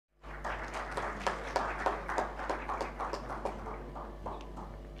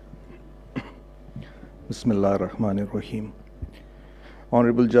Bismillah ar-Rahman ar-Rahim.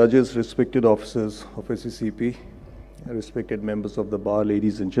 Honorable judges, respected officers of SECP, respected members of the bar,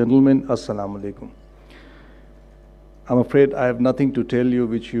 ladies and gentlemen, Assalamu alaikum. I'm afraid I have nothing to tell you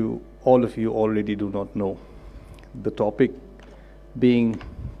which all of you already do not know. The topic being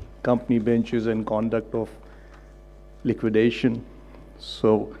company benches and conduct of liquidation.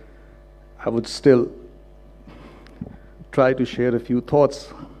 So I would still try to share a few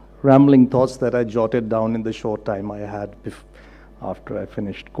thoughts, rambling thoughts that I jotted down in the short time I had after I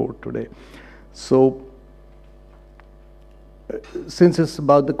finished court today. So, since it's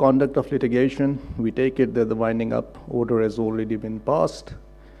about the conduct of litigation, we take it that the winding up order has already been passed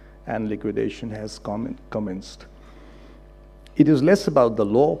and liquidation has commenced. It is less about the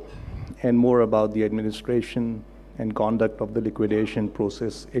law and more about the administration and conduct of the liquidation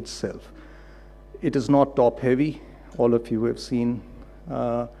process itself. It is not top-heavy. All of you have seen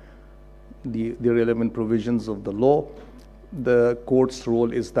the relevant provisions of the law. The court's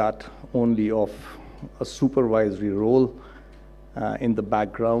role is that only of a supervisory role in the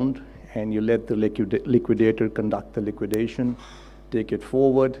background, and you let the liquidator conduct the liquidation, take it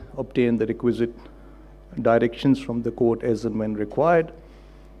forward, obtain the requisite directions from the court as and when required,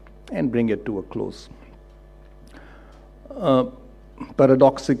 and bring it to a close.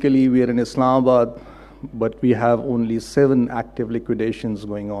 Paradoxically, we are in Islamabad, but we have only 7 active liquidations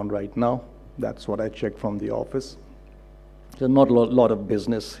going on right now. That's what I checked from the office. There's not a lot of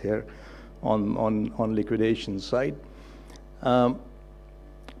business here on liquidation side. But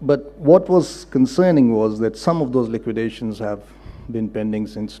what was concerning was that some of those liquidations have been pending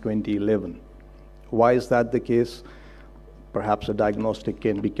since 2011. Why is that the case? Perhaps a diagnostic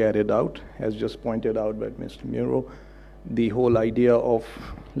can be carried out, as just pointed out by Mr. Muro. The whole idea of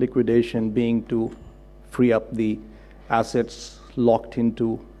liquidation being to free up the assets locked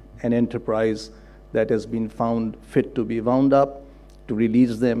into an enterprise that has been found fit to be wound up, to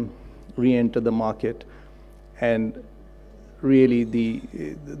release them, re-enter the market, and really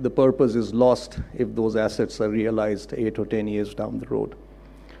the purpose is lost if those assets are realized 8 or 10 years down the road.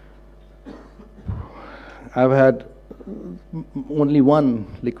 I've had only one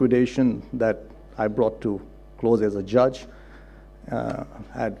liquidation that I brought to close as a judge.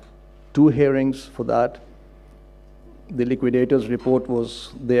 Had 2 hearings for that. The liquidator's report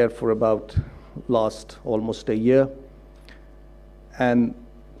was there for about almost a year, and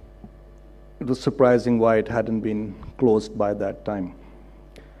it was surprising why it hadn't been closed by that time.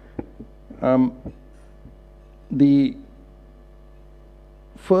 The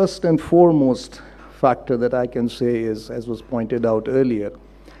first and foremost factor that I can say is, as was pointed out earlier,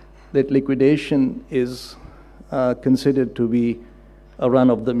 that liquidation is considered to be a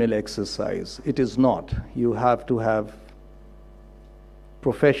run-of-the-mill exercise. It is not. You have to have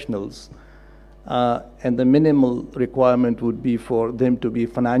professionals, and the minimal requirement would be for them to be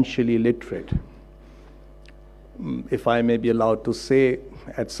financially literate. If I may be allowed to say,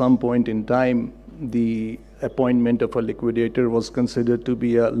 at some point in time, the appointment of a liquidator was considered to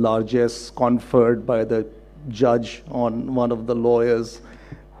be a largesse conferred by the judge on one of the lawyers,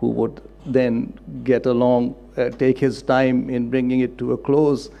 who would then get along, take his time in bringing it to a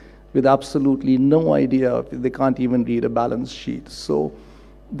close with absolutely no idea. They can't even read a balance sheet. So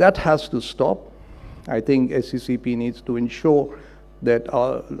that has to stop. I think SECP needs to ensure that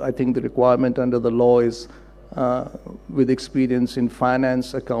I think the requirement under the law is with experience in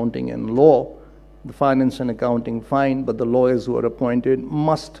finance, accounting, and law. The finance and accounting, fine, but the lawyers who are appointed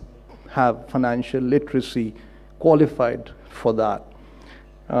must have financial literacy qualified for that.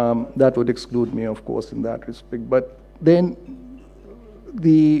 That would exclude me, of course, in that respect. But then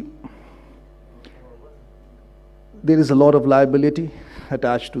there is a lot of liability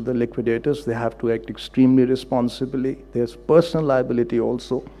attached to the liquidators. They have to act extremely responsibly. There's personal liability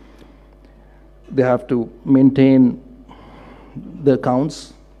also. They have to maintain the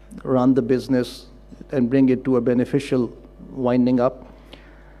accounts, run the business, and bring it to a beneficial winding up.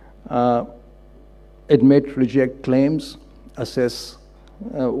 Admit, reject claims, assess,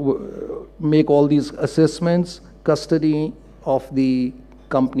 make all these assessments, custody of the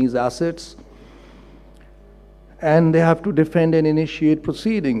company's assets, and they have to defend and initiate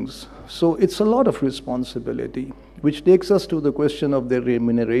proceedings. So it's a lot of responsibility, which takes us to the question of their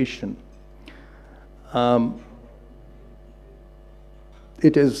remuneration. I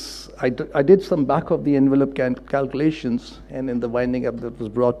did some back of the envelope calculations, and in the winding up that was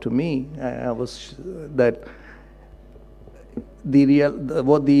brought to me, that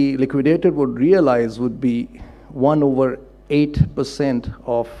what the liquidator would realize would be 1/8%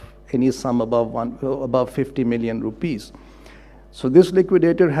 of any sum above 50 million rupees. So this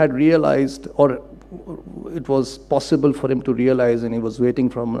liquidator had realized, or it was possible for him to realize, and he was waiting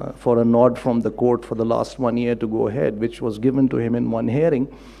for a nod from the court for the last 1 year to go ahead, which was given to him in one hearing.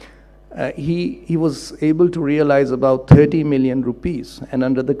 He was able to realize about 30 million rupees, and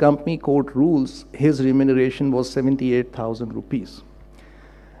under the company court rules, his remuneration was 78,000 rupees.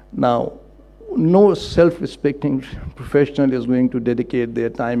 Now, no self-respecting professional is going to dedicate their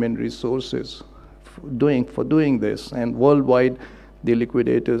time and resources for doing this, and worldwide, the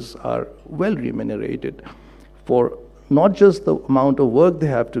liquidators are well remunerated for not just the amount of work they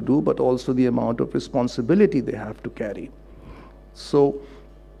have to do, but also the amount of responsibility they have to carry. So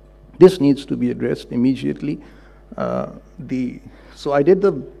this needs to be addressed immediately. So I did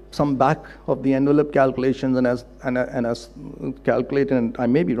some back of the envelope calculations, and as calculated, and I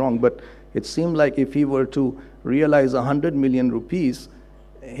may be wrong, but it seemed like if he were to realize 100 million rupees,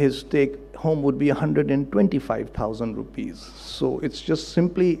 his take home would be 125,000 rupees. So it's just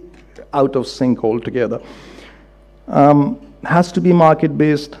simply out of sync altogether. Has to be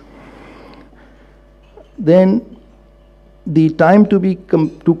market-based. Then the time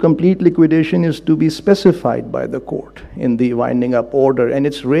to complete liquidation is to be specified by the court in the winding up order, and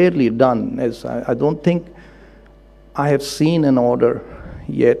it's rarely done, as I don't think I have seen an order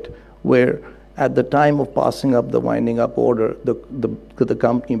yet where at the time of passing up the winding up order, the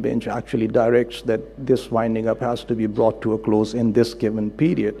company bench actually directs that this winding up has to be brought to a close in this given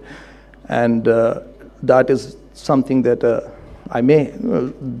period. And that is something that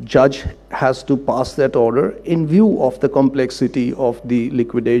judge has to pass that order in view of the complexity of the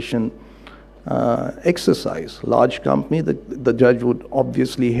liquidation exercise. Large company, the judge would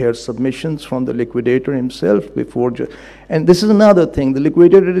obviously hear submissions from the liquidator himself before. And this is another thing, the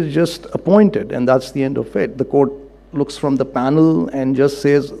liquidator is just appointed, and that's the end of it. The court looks from the panel and just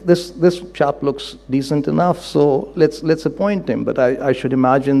says, this chap looks decent enough, so let's appoint him. But I should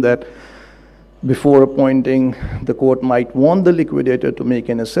imagine that before appointing, the court might want the liquidator to make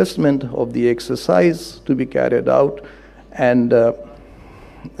an assessment of the exercise to be carried out, and the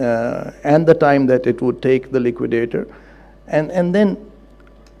time that it would take the liquidator, and then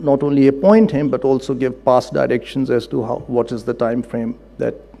not only appoint him, but also give past directions as to what is the time frame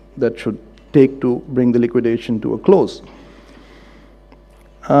that should take to bring the liquidation to a close.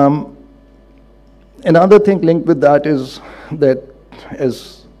 Another thing linked with that is that,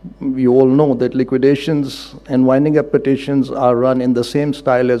 as we all know, that liquidations and winding up petitions are run in the same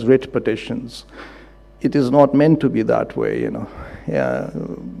style as writ petitions. It is not meant to be that way,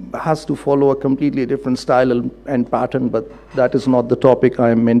 has to follow a completely different style and pattern, but that is not the topic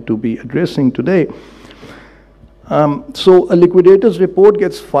I am meant to be addressing today. So a liquidator's report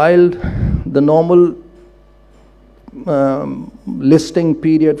gets filed. The normal listing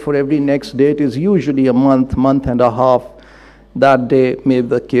period for every next date is usually a month and a half. That day, maybe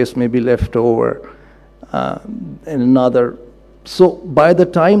the case may be left over in another. So by the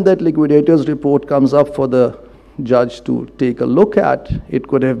time that liquidator's report comes up for the judge to take a look at, it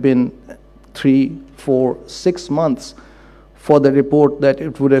could have been 3, 4, 6 months for the report that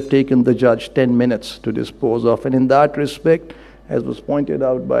it would have taken the judge 10 minutes to dispose of. And in that respect, as was pointed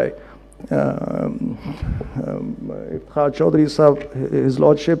out by Iftikhar Chaudhry, his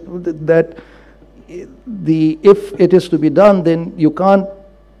lordship, that if it is to be done, then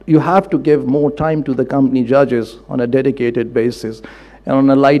you have to give more time to the company judges on a dedicated basis. And on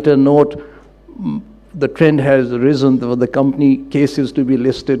a lighter note, the trend has risen for the company cases to be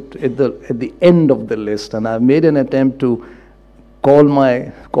listed at the end of the list. And I've made an attempt to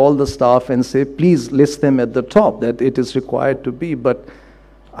call the staff and say, please list them at the top, that it is required to be. But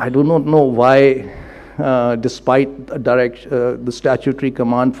I do not know why, despite the statutory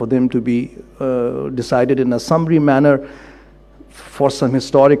command for them to be decided in a summary manner, for some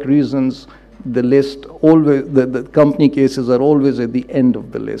historic reasons, the list always, the company cases are always at the end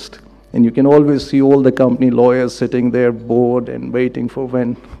of the list. And you can always see all the company lawyers sitting there bored and waiting for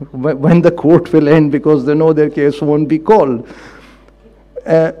when the court will end, because they know their case won't be called.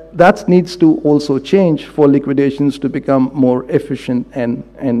 That needs to also change for liquidations to become more efficient and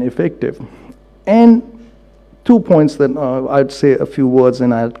effective. And 2 points that I'd say a few words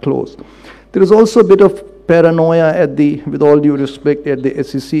and I'll close. There is also a bit of paranoia with all due respect, at the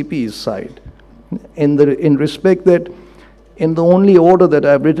SECP's side, in respect that in the only order that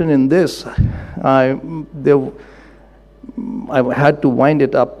I've written in this, I had to wind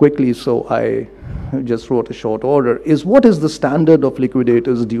it up quickly, so I just wrote a short order, is what is the standard of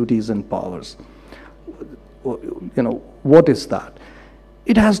liquidators' duties and powers? What is that?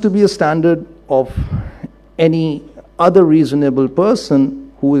 It has to be a standard of any other reasonable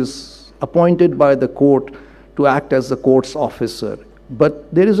person who is appointed by the court to act as the court's officer,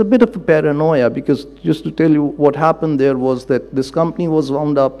 But there is a bit of a paranoia, because just to tell you what happened there was that this company was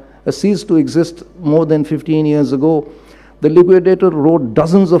wound up, ceased to exist more than 15 years ago. The liquidator wrote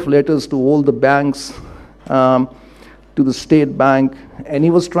dozens of letters to all the banks, to the state bank, and he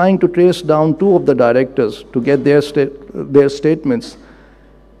was trying to trace down 2 of the directors to get their statements.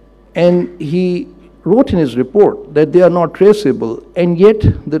 And he wrote in his report that they are not traceable, and yet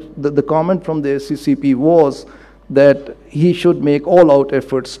the comment from the SECP was that he should make all-out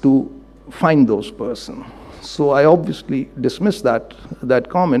efforts to find those persons. So I obviously dismissed that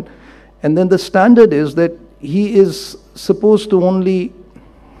comment. And then the standard is that he is supposed to only,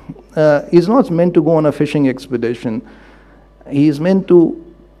 he's not meant to go on a fishing expedition. He is meant to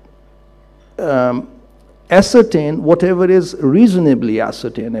ascertain whatever is reasonably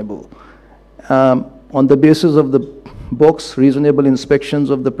ascertainable on the basis of the books, reasonable inspections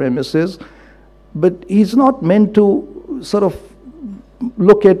of the premises. But he's not meant to sort of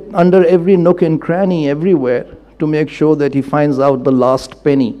look at under every nook and cranny everywhere to make sure that he finds out the last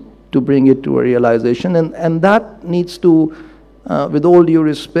penny to bring it to a realization. And that needs to, with all due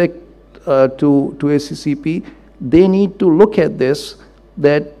respect to SECP, they need to look at this,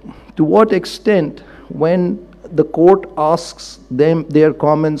 that to what extent when the court asks them their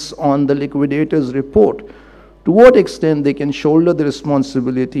comments on the liquidator's report, to what extent they can shoulder the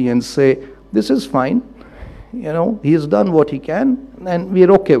responsibility and say, this is fine, you know, he has done what he can, and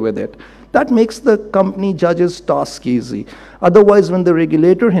we're okay with it. That makes the company judge's task easy. Otherwise, when the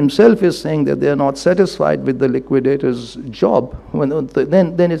regulator himself is saying that they're not satisfied with the liquidator's job,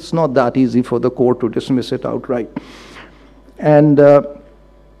 then it's not that easy for the court to dismiss it outright. And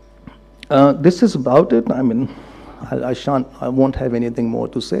this is about it. I mean, I won't have anything more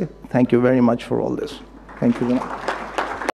to say. Thank you very much for all this. Thank you very much.